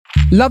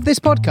Love this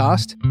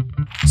podcast?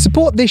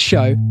 Support this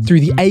show through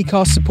the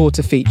Acast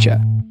supporter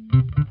feature.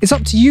 It's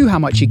up to you how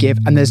much you give,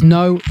 and there's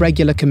no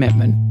regular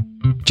commitment.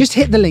 Just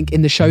hit the link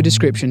in the show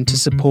description to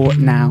support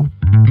now.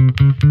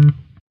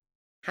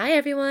 Hi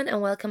everyone,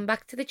 and welcome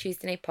back to the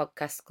Tuesday Night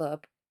Podcast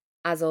Club.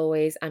 As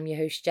always, I'm your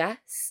host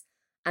Jess,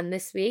 and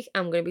this week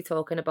I'm going to be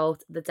talking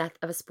about the Death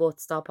of a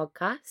Sports Star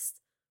podcast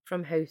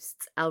from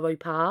hosts Elroy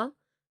Parle,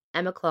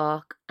 Emma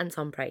Clark and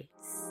Tom Price.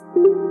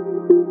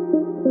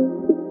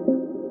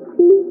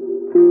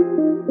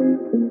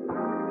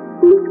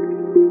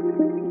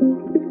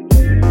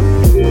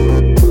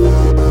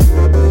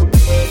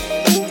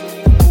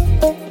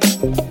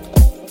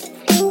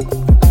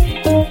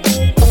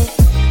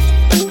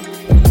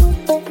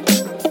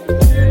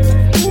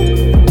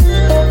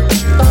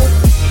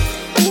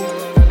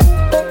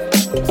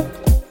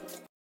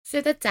 So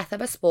the Death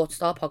of a Sports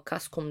Star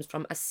podcast comes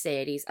from a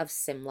series of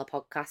similar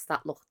podcasts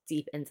that look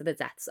deep into the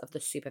deaths of the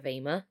super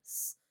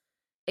famous.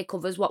 It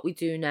covers what we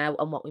do know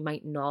and what we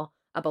might know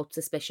about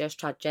suspicious,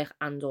 tragic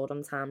and or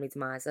untimely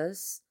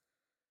demises.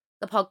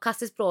 The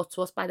podcast is brought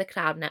to us by the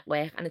Crowd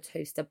Network and it's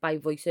hosted by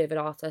voiceover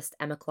artist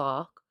Emma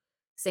Clark,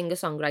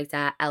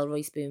 singer-songwriter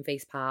Elroy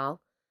Spoonface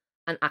Parle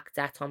and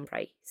actor Tom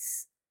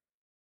Price.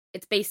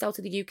 It's based out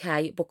of the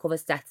UK but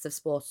covers deaths of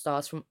sports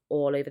stars from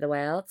all over the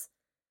world.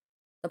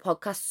 The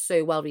podcast's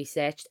so well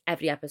researched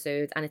every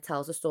episode, and it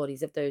tells the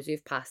stories of those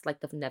who've passed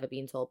like they've never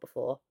been told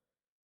before.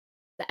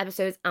 The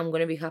episode I'm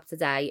going to recap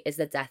today is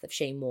the death of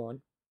Shane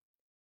Warne.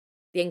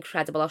 The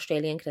incredible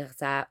Australian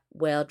cricketer,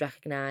 world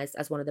recognised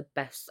as one of the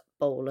best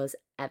bowlers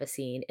ever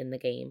seen in the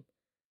game.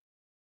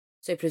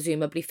 So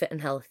presumably fit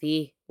and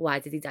healthy, why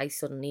did he die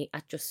suddenly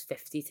at just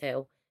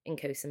 52 in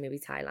Koh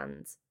Samui,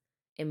 Thailand,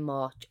 in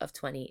March of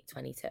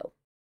 2022?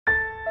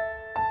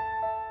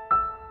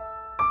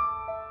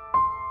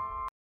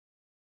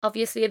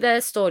 Obviously,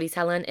 the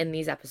storytelling in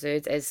these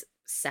episodes is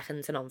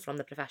second to none from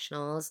the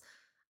professionals,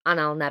 and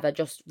I'll never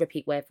just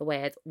repeat word for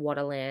word what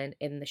I learn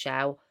in the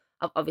show.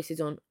 I've obviously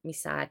done my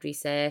side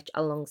research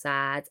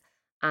alongside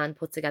and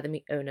put together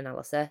my own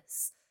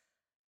analysis.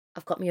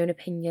 I've got my own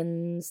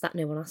opinions that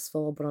no one asked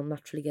for, but I'll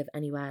naturally give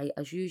anyway,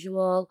 as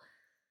usual.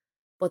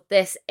 But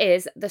this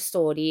is the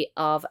story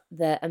of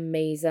the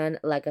amazing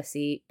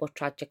legacy but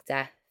tragic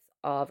death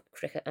of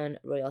cricketing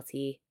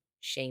royalty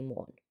Shane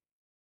Warne.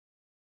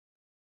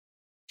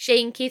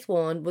 Shane Keith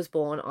Warne was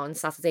born on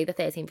Saturday the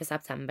 13th of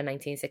September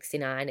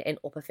 1969 in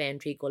Upper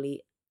Ferntree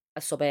Gully, a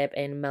suburb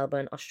in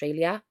Melbourne,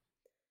 Australia,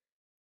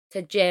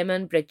 to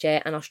German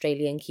Bridget and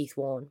Australian Keith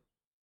Warne.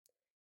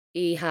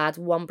 He had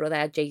one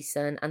brother,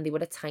 Jason, and they were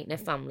a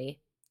tight-knit family.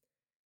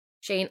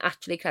 Shane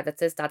actually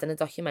credits his dad in a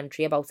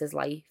documentary about his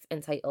life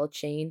entitled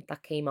Shane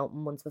that came out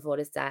months before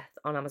his death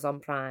on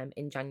Amazon Prime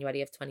in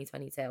January of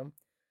 2022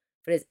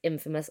 for his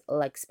infamous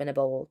leg spinner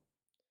bowl.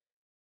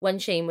 When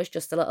Shane was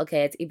just a little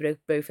kid, he broke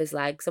both his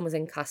legs and was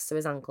in casts to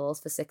his ankles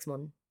for 6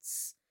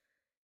 months.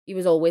 He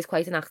was always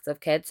quite an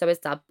active kid, so his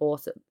dad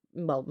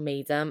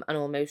made him an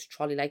almost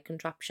trolley-like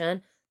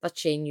contraption that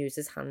Shane used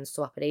his hands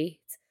to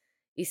operate.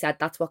 He said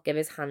that's what gave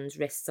his hands,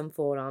 wrists and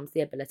forearms the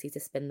ability to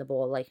spin the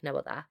ball like no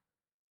other.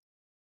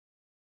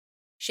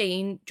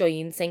 Shane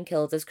joined St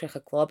Kilda's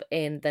Cricket Club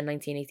in the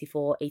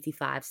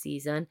 1984-85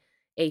 season,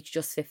 aged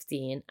just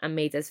 15, and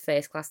made his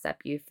first-class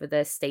debut for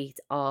the state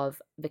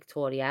of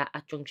Victoria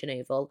at Junction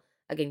Oval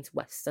against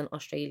Western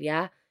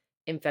Australia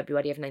in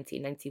February of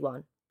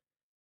 1991.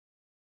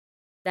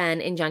 Then,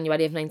 in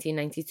January of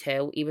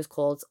 1992, he was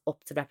called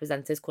up to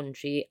represent his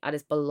country at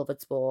his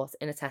beloved sport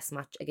in a test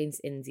match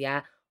against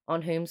India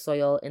on home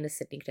soil in the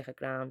Sydney Cricket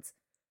Ground.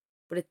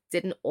 But it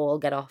didn't all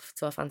get off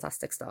to a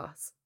fantastic start.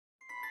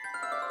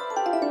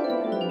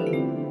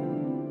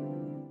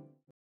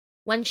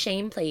 When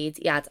Shane played,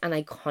 he had an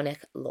iconic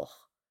look.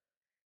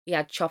 He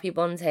had choppy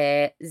blonde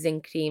hair,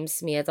 zinc cream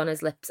smeared on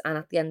his lips and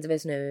at the end of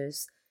his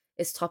nose.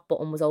 His top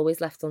button was always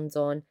left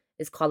undone,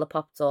 his collar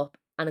popped up,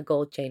 and a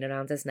gold chain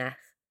around his neck.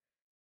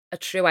 A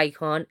true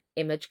icon,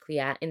 image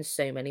clear in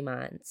so many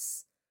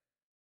minds.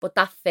 But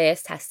that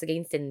first test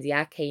against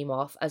India came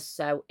off as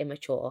so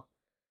immature.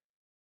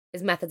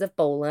 His method of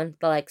bowling,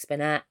 the leg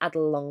spinner, had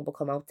long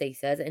become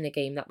outdated in a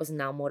game that was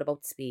now more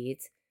about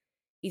speed.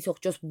 He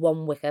took just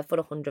one wicket for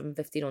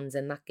 150 runs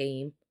in that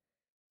game.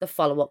 The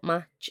follow-up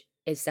match,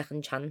 his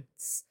second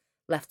chance,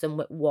 left him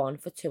with 1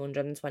 for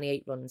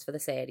 228 runs for the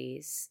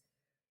series.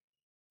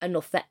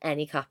 Enough for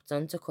any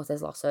captain to cut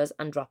his losses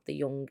and drop the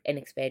young,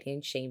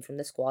 inexperienced Shane from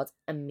the squad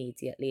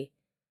immediately.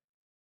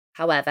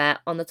 However,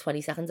 on the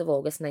 22nd of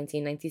August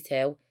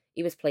 1992,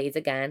 he was played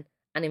again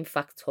and in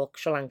fact took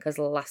Sri Lanka's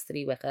last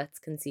 3 wickets,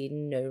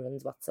 conceding no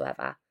runs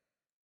whatsoever.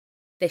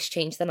 This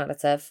changed the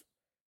narrative.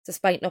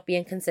 Despite not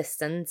being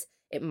consistent,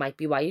 it might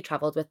be why he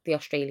travelled with the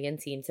Australian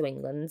team to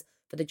England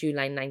for the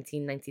July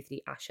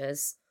 1993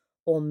 Ashes,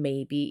 or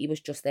maybe he was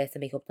just there to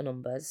make up the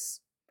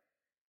numbers.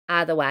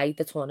 Either way,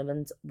 the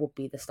tournament would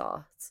be the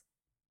start.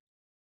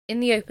 In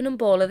the opening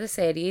ball of the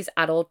series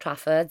at Old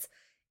Trafford,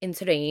 in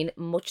terrain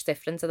much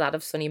different to that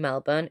of sunny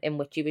Melbourne in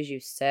which he was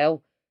used to,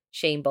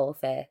 Shane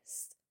bowled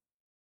first.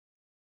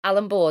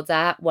 Alan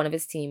Border, one of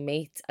his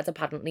teammates, had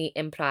apparently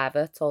in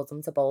private told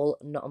him to bowl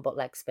nothing but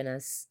leg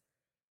spinners.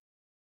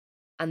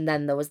 And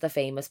then there was the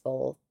famous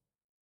bowl.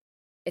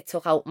 It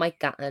took out Mike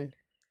Gatton,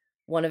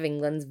 one of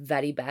England's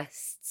very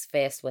best's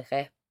first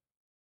wicket.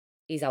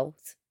 He's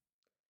out.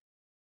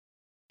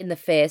 In the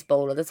first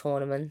bowl of the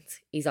tournament,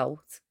 he's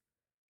out.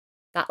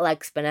 That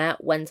leg spinner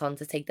went on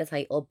to take the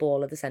title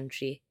Ball of the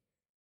Century.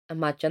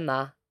 Imagine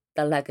that,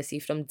 the legacy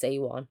from day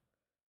one.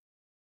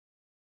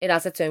 It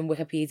has its own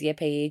Wikipedia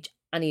page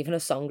and even a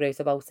song wrote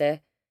about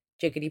it,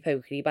 Jiggity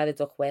Pokery by the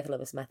Duckworth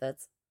Lewis Method.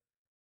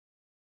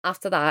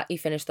 After that, he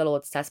finished the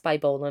Lord's Test by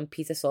bowling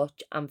Peter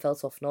Such and Phil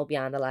Tufnell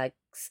behind the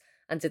legs,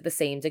 and did the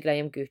same to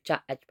Graham Gooch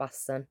at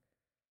Edgbaston.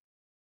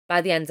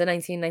 By the end of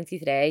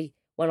 1993,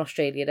 when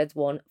Australia had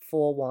won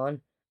 4-1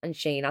 and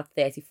Shane had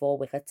 34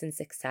 wickets in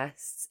 6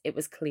 tests, it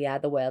was clear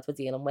the world were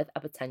dealing with a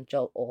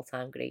potential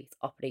all-time great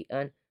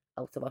operating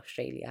out of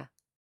Australia.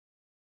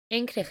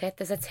 In cricket,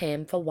 there's a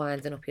term for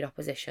winding up your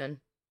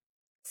opposition: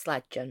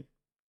 sledging.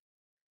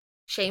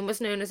 Shane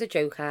was known as a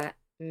joker,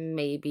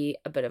 maybe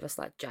a bit of a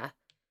sledger.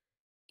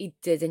 He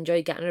did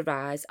enjoy getting a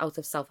rise out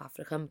of South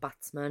African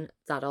batsman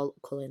Darrell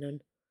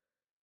Cullinan.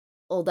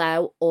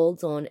 Although all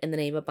done in the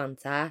name of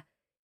banter,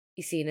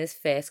 he's seen his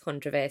first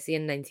controversy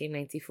in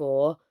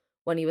 1994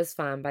 when he was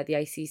fined by the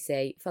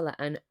ICC for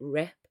letting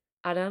rip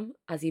at him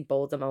as he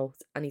bowled him out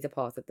and he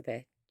departed the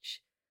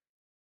pitch.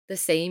 The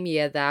same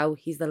year, though,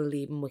 he's the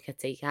leading wicket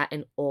taker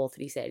in all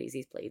 3 series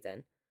he's played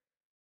in.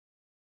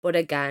 But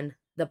again,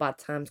 the bad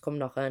times come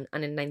knocking,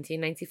 and in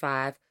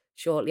 1995,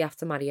 shortly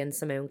after marrying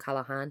Simone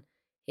Callaghan,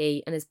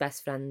 he and his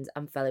best friend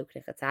and fellow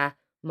cricketer,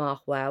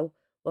 Mark Wow,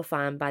 were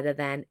fined by the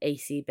then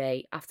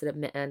ACB after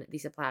admitting they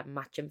supplied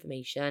match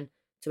information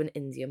to an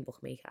Indian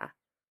bookmaker.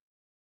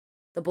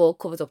 The board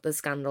covered up the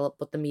scandal,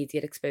 but the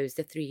media exposed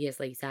it 3 years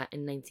later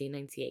in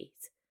 1998,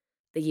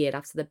 the year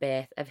after the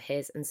birth of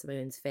his and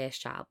Simone's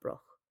first child,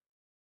 Brooke.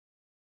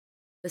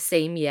 The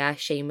same year,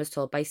 Shane was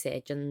told by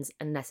surgeons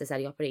a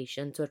necessary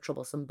operation to a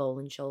troublesome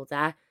bowling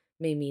shoulder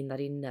may mean that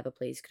he never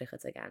plays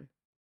cricket again.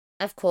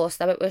 Of course,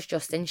 though, it was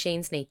just in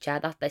Shane's nature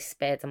that this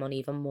spurred him on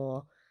even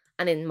more,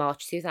 and in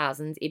March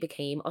 2000 he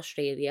became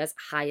Australia's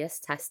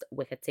highest test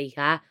wicket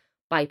taker,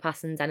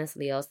 bypassing Dennis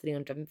Leo's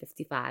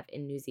 355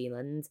 in New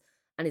Zealand,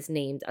 and is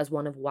named as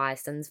one of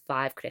Wisden's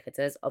 5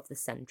 cricketers of the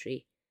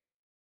century.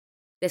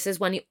 This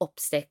is when he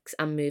upsticks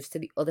and moves to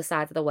the other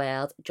side of the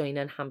world,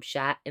 joining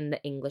Hampshire in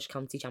the English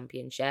County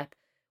Championship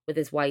with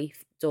his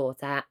wife,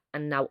 daughter,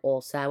 and now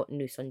also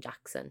new son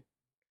Jackson.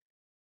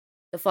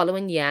 The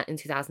following year, in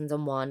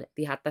 2001,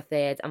 they had the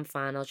 3rd and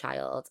final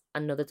child,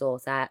 another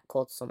daughter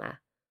called Summer.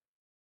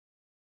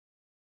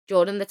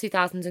 During the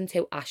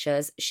 2002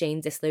 Ashes,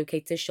 Shane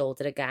dislocates his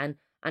shoulder again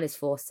and is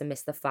forced to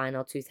miss the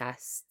final 2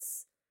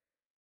 tests.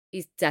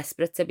 He's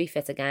desperate to be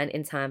fit again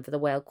in time for the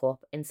World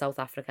Cup in South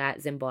Africa,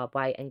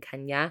 Zimbabwe and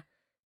Kenya,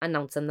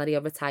 announcing that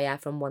he'll retire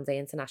from one-day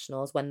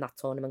internationals when that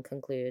tournament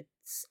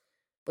concludes.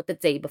 But the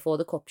day before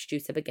the Cup's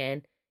due to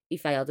begin, he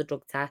failed a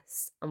drug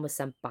test and was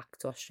sent back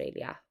to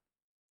Australia.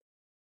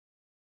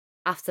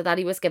 After that,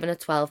 he was given a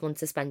 12-month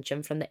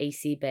suspension from the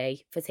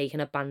ACB for taking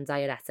a banned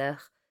diuretic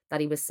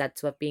that he was said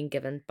to have been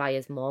given by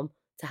his mum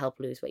to help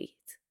lose weight.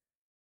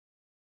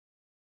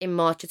 In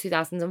March of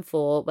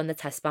 2004, when the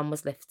test ban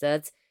was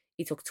lifted,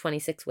 he took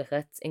 26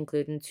 wickets,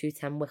 including 2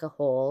 10-wicket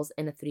hauls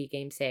in a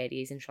 3-game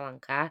series in Sri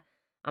Lanka,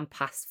 and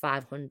passed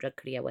 500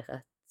 career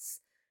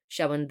wickets,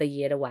 showing the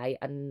year away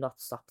had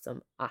not stopped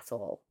him at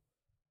all.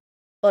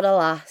 But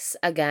alas,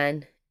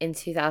 again, in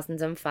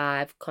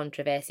 2005,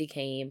 controversy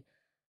came,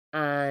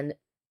 and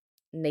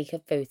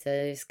naked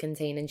photos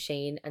containing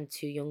Shane and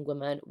 2 young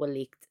women were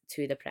leaked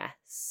to the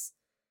press,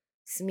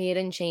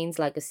 smearing Shane's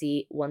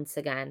legacy once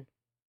again.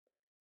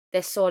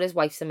 This saw his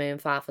wife Simone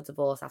file for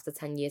divorce after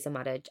 10 years of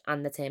marriage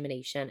and the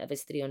termination of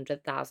his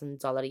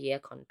 $300,000 a year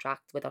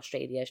contract with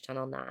Australia's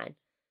Channel 9.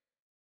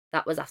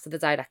 That was after the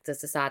directors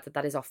decided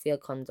that his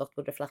off-field conduct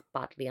would reflect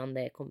badly on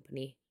their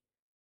company.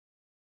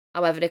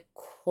 However, it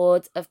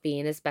could have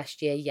been his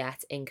best year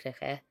yet in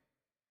cricket,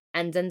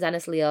 ending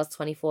Dennis Leo's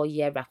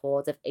 24-year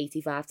record of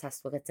 85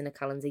 test wickets in a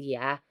calendar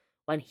year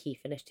when he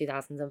finished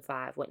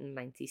 2005 with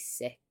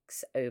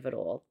 96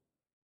 overall.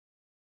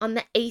 On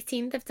the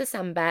 18th of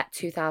December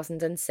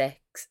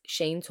 2006,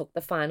 Shane took the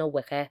final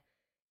wicket,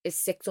 his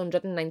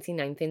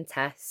 699th in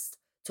Test,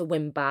 to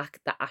win back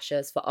the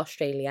Ashes for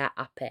Australia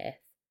at Perth.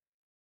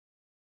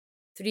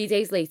 3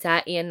 days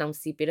later, he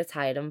announced he'd be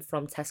retiring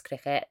from Test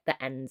cricket at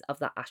the end of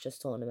the Ashes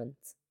tournament.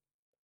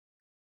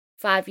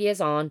 5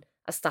 years on,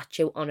 a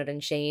statue honouring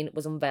Shane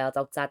was unveiled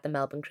outside the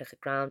Melbourne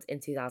Cricket Ground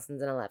in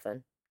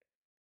 2011.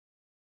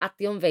 At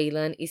the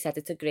unveiling, he said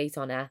it's a great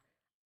honour.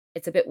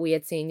 It's a bit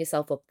weird seeing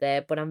yourself up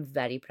there, but I'm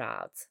very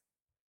proud.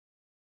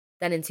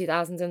 Then in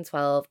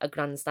 2012, a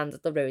grandstand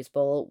at the Rose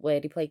Bowl,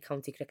 where he played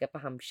county cricket for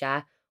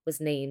Hampshire,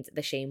 was named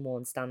the Shane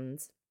Warne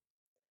Stand.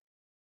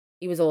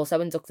 He was also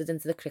inducted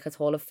into the Cricket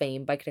Hall of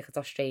Fame by Cricket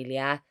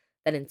Australia.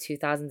 Then in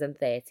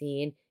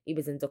 2013, he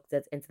was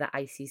inducted into the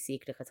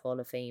ICC Cricket Hall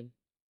of Fame.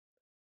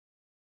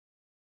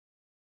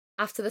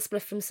 After the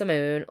split from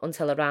Simone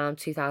until around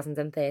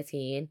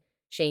 2013,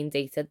 Shane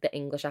dated the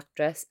English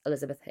actress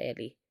Elizabeth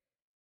Hurley.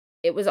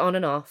 It was on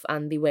and off,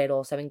 and they were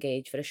also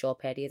engaged for a short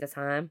period of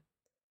time.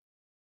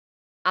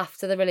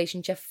 After the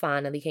relationship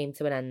finally came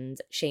to an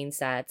end, Shane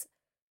said,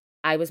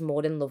 "I was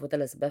more in love with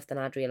Elizabeth than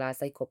I'd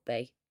realised I could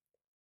be.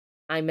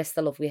 I miss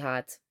the love we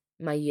had.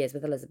 My years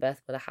with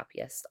Elizabeth were the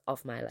happiest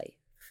of my life."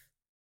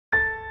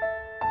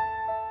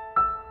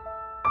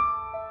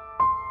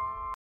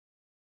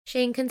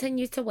 Shane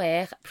continued to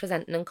work,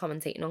 presenting and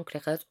commentating on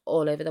cricket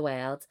all over the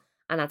world,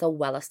 and had a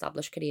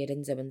well-established career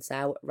in doing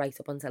so right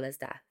up until his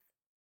death.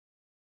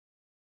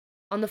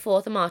 On the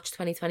 4th of March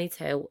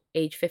 2022,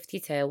 aged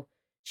 52,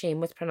 Shane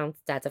was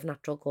pronounced dead of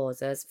natural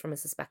causes from a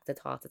suspected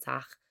heart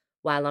attack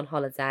while on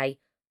holiday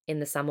in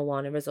the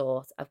Samoana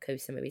resort of Koh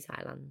Samui,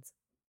 Thailand.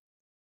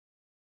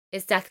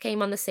 His death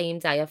came on the same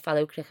day of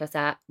fellow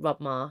cricketer Rob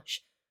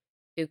Marsh,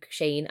 who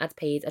Shane had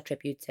paid a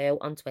tribute to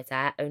on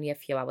Twitter only a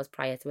few hours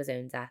prior to his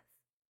own death.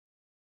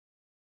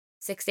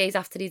 6 days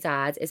after he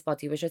died, his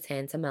body was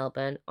returned to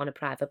Melbourne on a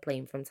private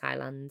plane from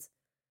Thailand.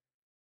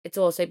 It's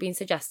also been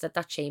suggested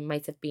that Shane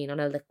might have been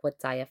on a liquid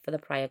diet for the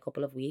prior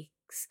couple of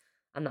weeks,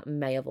 and that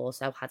may have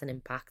also had an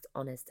impact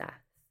on his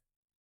death.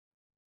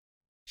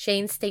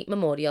 Shane's state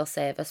memorial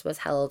service was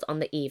held on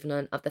the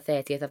evening of the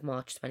 30th of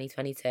March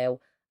 2022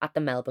 at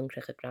the Melbourne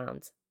Cricket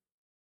Ground,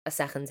 a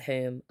second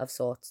home of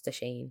sorts to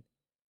Shane.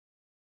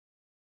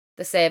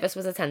 The service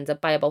was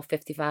attended by about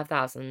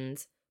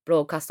 55,000,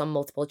 broadcast on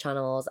multiple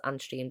channels and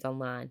streamed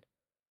online.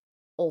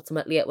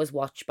 Ultimately, it was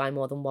watched by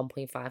more than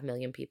 1.5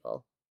 million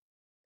people.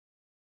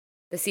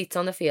 The seats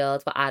on the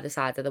field were either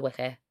side of the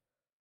wicket,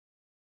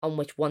 on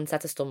which one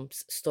set of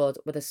stumps stood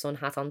with a sun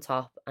hat on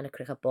top and a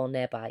cricket ball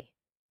nearby.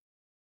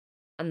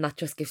 And that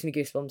just gives me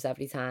goosebumps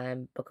every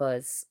time,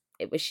 because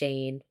it was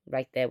Shane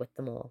right there with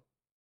them all.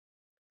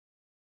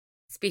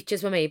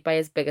 Speeches were made by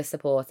his biggest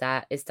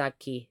supporter, his dad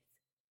Keith,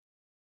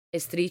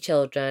 his 3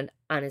 children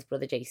and his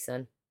brother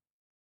Jason.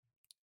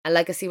 A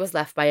legacy was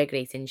left by a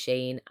great in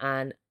Shane,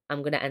 and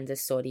I'm going to end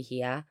his story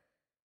here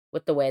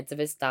with the words of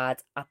his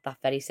dad at that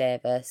very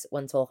service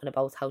when talking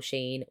about how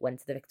Shane went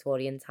to the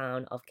Victorian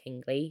town of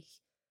Kinglake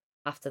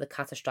after the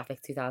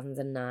catastrophic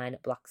 2009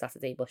 Black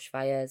Saturday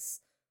bushfires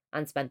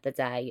and spent the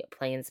day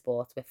playing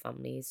sport with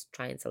families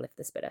trying to lift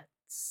the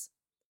spirits.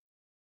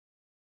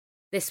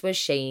 "This was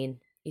Shane,"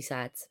 he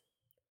said.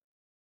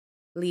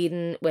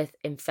 "Leading with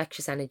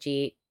infectious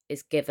energy,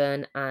 is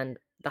given and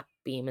that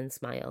beaming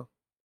smile.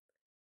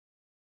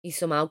 He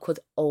somehow could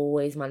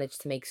always manage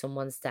to make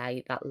someone's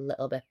day that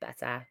little bit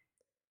better.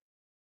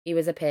 He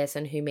was a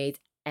person who made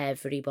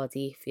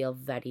everybody feel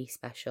very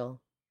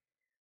special.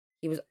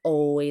 He was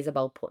always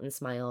about putting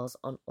smiles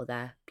on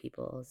other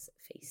people's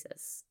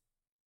faces."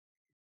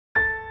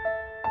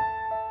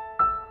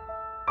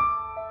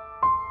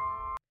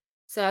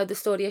 So the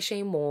story of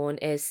Shane Warne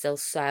is still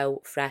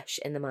so fresh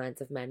in the minds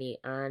of many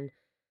and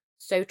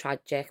so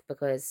tragic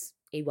because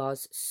he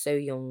was so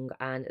young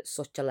and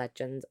such a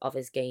legend of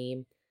his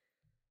game.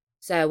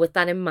 So with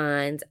that in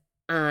mind,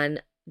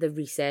 and the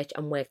research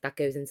and work that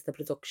goes into the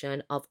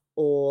production of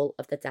all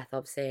of the Death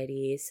of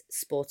series,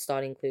 Sports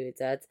Star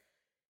included,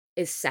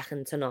 is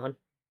second to none.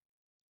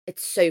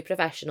 It's so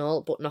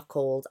professional but not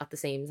cold at the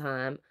same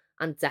time,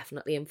 and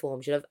definitely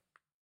informs you of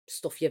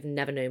stuff you've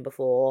never known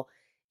before,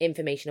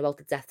 information about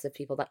the deaths of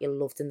people that you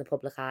loved in the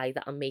public eye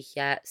that'll make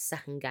you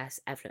second guess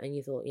everything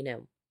you thought you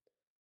knew.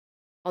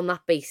 On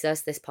that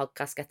basis, this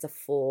podcast gets a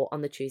 4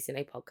 on the Tuesday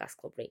Night Podcast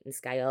Club rating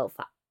scale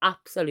for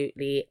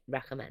absolutely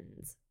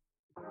recommend.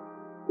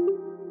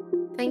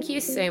 Thank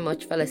you so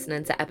much for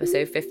listening to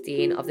episode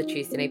 15 of the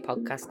Tuesday Night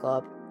Podcast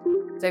Club.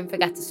 Don't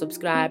forget to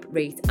subscribe,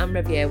 rate and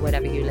review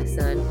wherever you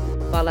listen.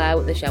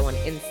 Follow the show on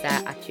Insta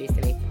at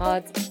Tuesday Night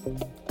Pod.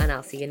 And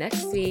I'll see you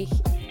next week.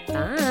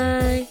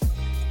 Bye.